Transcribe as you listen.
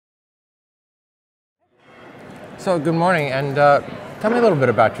So good morning, and tell me a little bit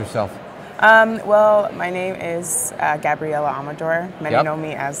about yourself. Well, my name is Gabriela Amador. Many know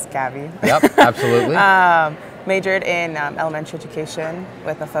me as Gabby. Yep, absolutely. Majored in elementary education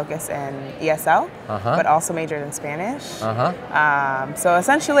with a focus in ESL, but also majored in Spanish. So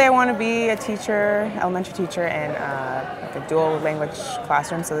essentially, I want to be a teacher, elementary teacher in like a dual language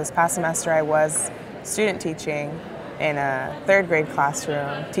classroom. So this past semester, I was student teaching in a third grade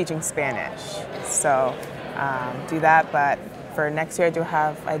classroom, teaching Spanish. So do that, but for next year,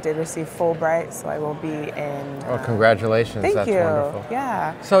 I did receive Fulbright, so I will be in. Oh, congratulations! Thank That's you. Wonderful.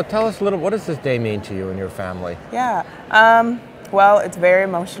 Yeah. So tell us a little. What does this day mean to you and your family? Yeah. Well, it's a very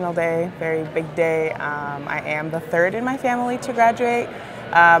emotional day, very big day. I am the third in my family to graduate.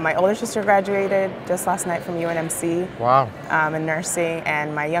 My older sister graduated just last night from UNMC. Wow. In nursing,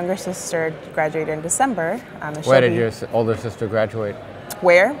 and my younger sister graduated in December. Where did your older sister graduate?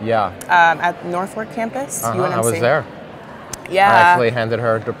 Where? Yeah. At Northward Campus, UNMC. I was there. Yeah. I actually handed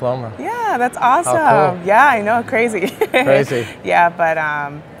her a diploma. Yeah, that's awesome. How cool. Yeah, I know, crazy. Crazy. Yeah, but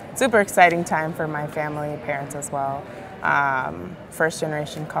super exciting time for my family, parents as well. First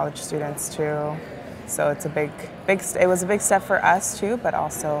generation college students too. So it's it was a big step for us too, but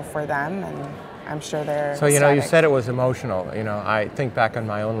also for them, and I'm sure they're So, you ecstatic. said it was emotional. I think back on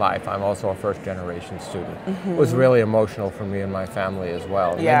my own life. I'm also a first generation student. It was really emotional for me and my family as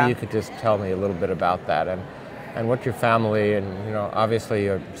well. Yeah. Maybe you could just tell me a little bit about that and what your family and, obviously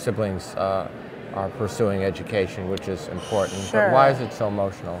your siblings are pursuing education, which is important. Sure. But why is it so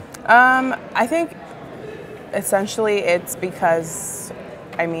emotional? I think essentially it's because,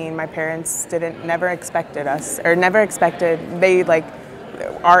 my parents never expected they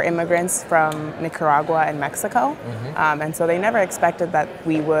are immigrants from Nicaragua and Mexico. And so they never expected that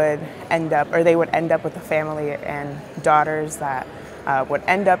they would end up with a family and daughters that would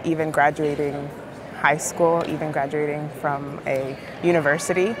end up even graduating high school, even graduating from a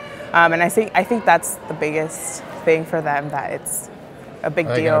university. And I think that's the biggest thing for them, that it's a big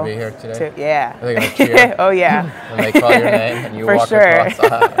deal. Are they going to be here today? Yeah. Are they going to cheer? Oh, yeah. When they call your name and you For walk sure.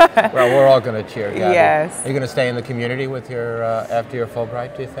 across? Well, we're all going to cheer, Gabby. Yes. Are you going to stay in the community with your after your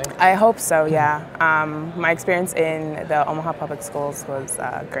Fulbright, do you think? I hope so, yeah. My experience in the Omaha public schools was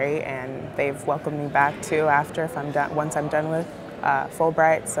great, and they've welcomed me back too once I'm done with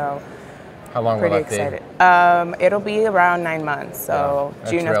Fulbright. So how long pretty will that excited. It'll be around 9 months, so Wow,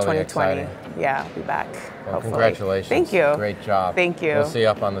 June of really 2020. exciting. Yeah, I'll be back. Well, hopefully. congratulations. Thank you. Great job. Thank you. We'll see you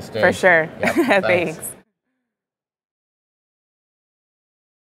up on the stage. For sure. Yep, thanks. Thanks.